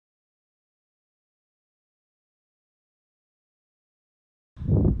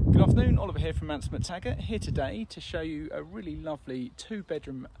afternoon, Oliver here from Mansell McTaggart, here today to show you a really lovely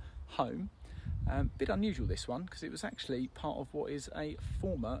 2-bedroom home. Bit unusual this one because it was actually part of what is a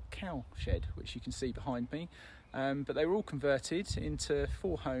former cow shed, which you can see behind me, but they were all converted into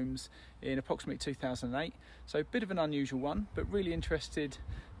 4 homes in approximately 2008, so a bit of an unusual one, but really interested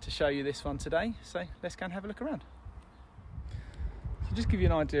to show you this one today, so let's go and have a look around. So just give you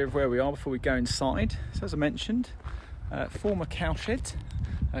an idea of where we are before we go inside. So as I mentioned, former cow shed,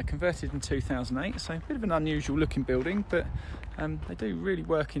 converted in 2008, so a bit of an unusual looking building, but they do really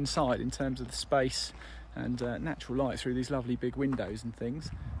work inside in terms of the space and natural light through these lovely big windows and things.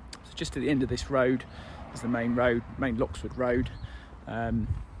 So just at the end of this road is the main Loxwood Road,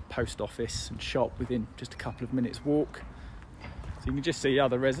 post office and shop within just a couple of minutes walk. So you can just see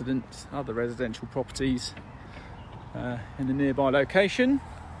other residential properties in the nearby location.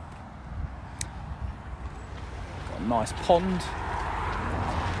 Got a nice pond,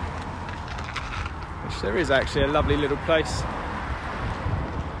 which there is actually a lovely little place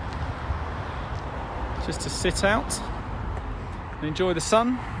just to sit out and enjoy the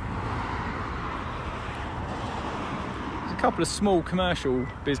sun. There's a couple of small commercial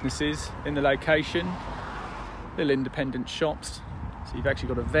businesses in the location, little independent shops. So you've actually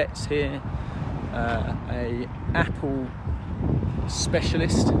got a Vets here, a Apple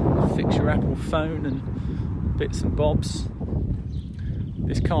specialist, fix your Apple phone and bits and bobs.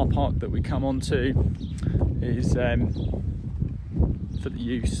 This car park that we come onto is for the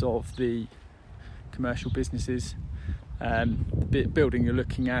use of the commercial businesses. The building you're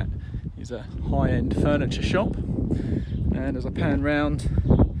looking at is a high-end furniture shop, and as I pan round,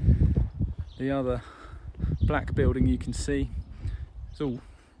 the other black building you can see, it's all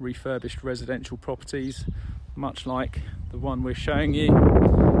refurbished residential properties, much like the one we're showing you,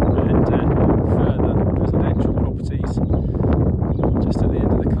 and further residential properties just at the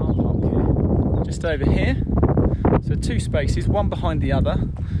end of the car park here. Just over here, so 2 spaces, one behind the other.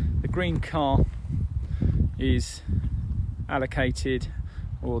 The green car is allocated,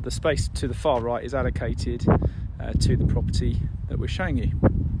 or the space to the far right is allocated to the property that we're showing you.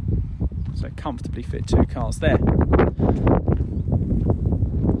 So comfortably fit 2 cars there.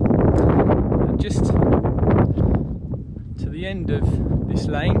 And just to the end of this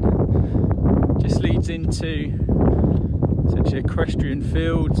lane just leads into essentially equestrian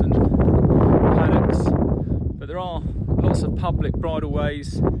fields and paddocks, but there are lots of public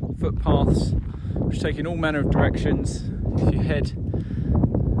bridleways, footpaths, which take in all manner of directions. If you head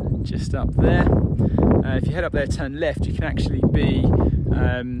just up there, turn left, you can actually be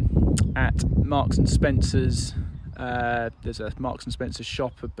at Marks and Spencer's. There's a Marks and Spencer's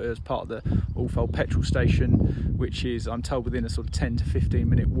shop as part of the Alfold petrol station, which is, I'm told, within a sort of 10 to 15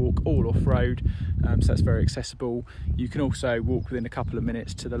 minute walk, all off road, so that's very accessible. You can also walk within a couple of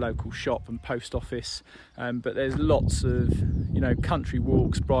minutes to the local shop and post office, but there's lots of country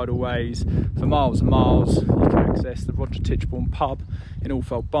walks, bridleways for miles and miles. You can access the Roger Tichborne pub in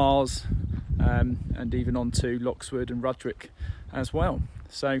Alfold Bars, and even onto Loxwood and Rudrick as well.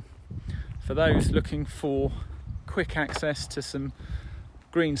 So for those looking for quick access to some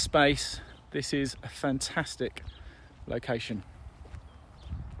green space, this is a fantastic location.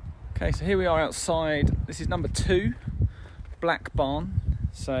 Okay, so here we are outside. This is number 2, Black Barn.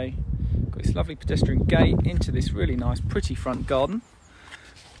 So got this lovely pedestrian gate into this really nice pretty front garden,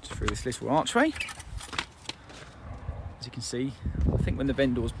 just through this little archway. As you can see, I think when the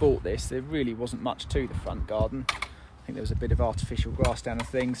vendors bought this, there really wasn't much to the front garden. I think there was a bit of artificial grass down and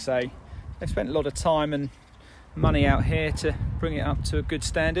things, so they spent a lot of time and money out here to bring it up to a good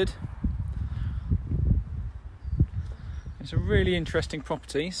standard. It's a really interesting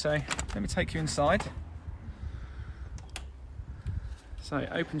property, so let me take you inside. So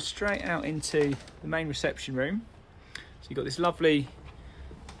open straight out into the main reception room. So you've got this lovely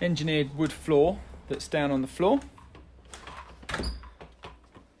engineered wood floor that's down on the floor.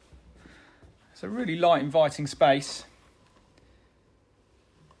 It's a really light, inviting space.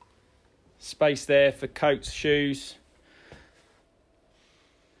 Space there for coats, shoes.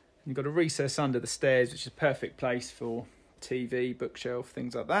 You've got a recess under the stairs, which is a perfect place for TV, bookshelf,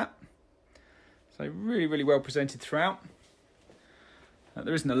 things like that. So really, really well presented throughout.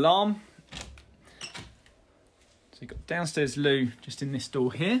 There is an alarm. So you've got downstairs loo just in this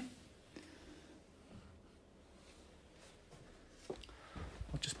door here.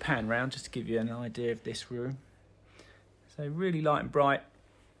 I'll just pan round just to give you an idea of this room. So really light and bright,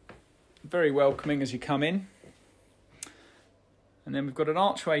 very welcoming as you come in. And then we've got an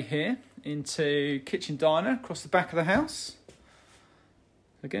archway here into kitchen diner across the back of the house.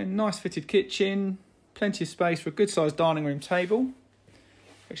 Again, nice fitted kitchen, plenty of space for a good sized dining room table.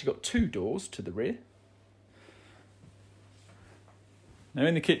 Actually got 2 doors to the rear. Now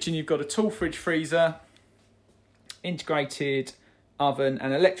in the kitchen you've got a tall fridge freezer, integrated oven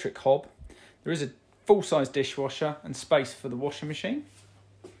and electric hob. There is a full-size dishwasher and space for the washing machine.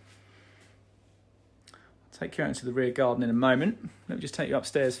 I'll take you out into the rear garden in a moment. Let me just take you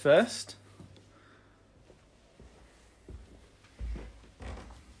upstairs first.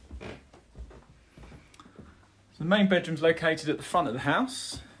 So the main bedroom's located at the front of the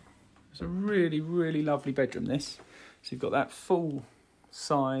house. It's a really, really lovely bedroom, this. So you've got that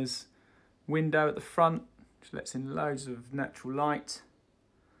full-size window at the front, which lets in loads of natural light.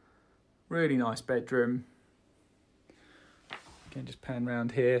 Really nice bedroom. Again, just pan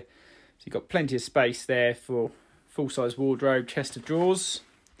round here. So you've got plenty of space there for full-size wardrobe, chest of drawers.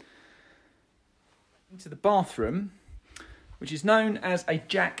 Into the bathroom, which is known as a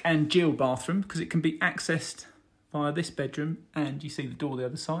Jack and Jill bathroom because it can be accessed via this bedroom, and you see the door the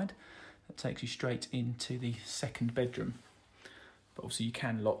other side. That takes you straight into the second bedroom. But obviously you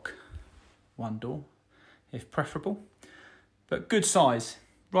can lock one door if preferable. But good size,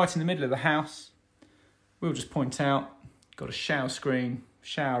 right in the middle of the house. We'll just point out, got a shower screen,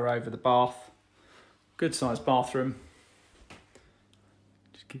 shower over the bath. Good sized bathroom.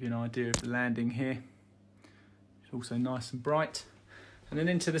 Just give you an idea of the landing here. It's also nice and bright. And then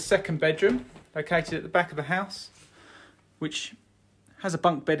into the second bedroom, located at the back of the house, which has a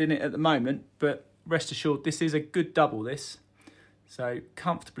bunk bed in it at the moment, but rest assured this is a good double, this. So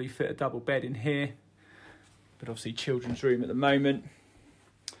comfortably fit a double bed in here, but obviously children's room at the moment.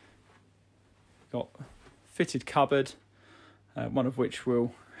 Got fitted cupboard, one of which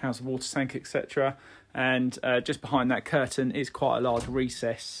will house a water tank, etc. And just behind that curtain is quite a large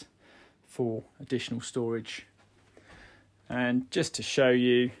recess for additional storage. And just to show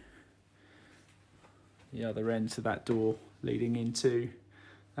you the other end to that door leading into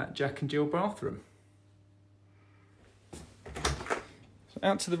that Jack and Jill bathroom. So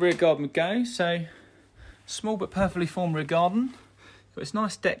out to the rear garden we go. So small but perfectly formed rear garden. Got this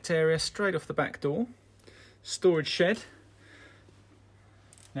nice decked area straight off the back door. Storage shed.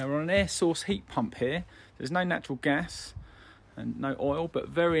 Now we're on an air source heat pump here. There's no natural gas and no oil, but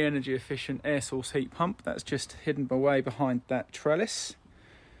very energy efficient air source heat pump. That's just hidden away behind that trellis.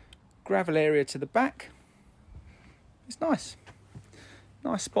 Gravel area to the back. It's nice.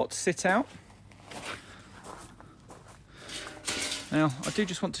 Nice spot to sit out. Now, I do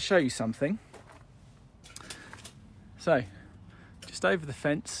just want to show you something. So, just over the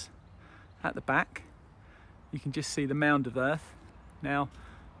fence at the back, you can just see the mound of earth. Now,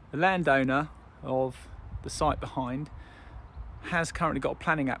 the landowner of the site behind has currently got a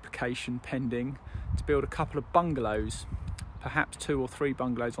planning application pending to build a couple of bungalows, perhaps 2 or 3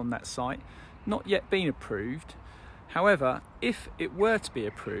 bungalows on that site, not yet been approved. However, if it were to be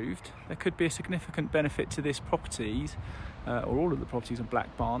approved, there could be a significant benefit to this properties, or all of the properties on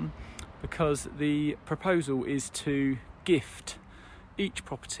Black Barn, because the proposal is to gift each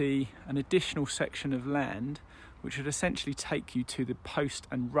property an additional section of land which would essentially take you to the post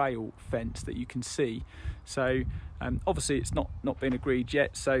and rail fence that you can see. So obviously it's not been agreed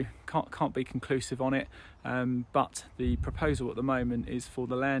yet, so can't be conclusive on it, but the proposal at the moment is for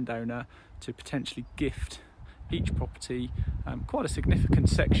the landowner to potentially gift each property quite a significant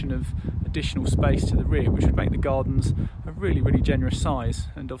section of additional space to the rear, which would make the gardens a really generous size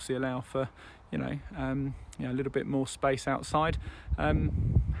and obviously allow for a little bit more space outside.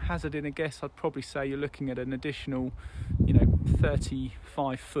 Hazarding a guess, I'd probably say you're looking at an additional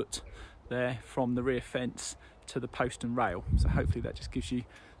 35 foot there from the rear fence to the post and rail, so hopefully that just gives you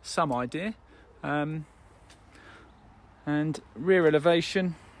some idea. And rear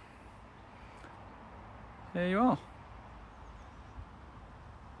elevation, there you are.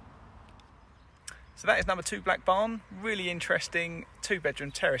 So that is number 2 Black Barn. Really interesting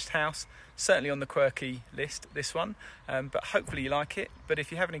 2-bedroom terraced house. Certainly on the quirky list, this one. But hopefully you like it. But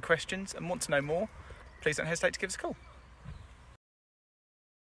if you have any questions and want to know more, please don't hesitate to give us a call.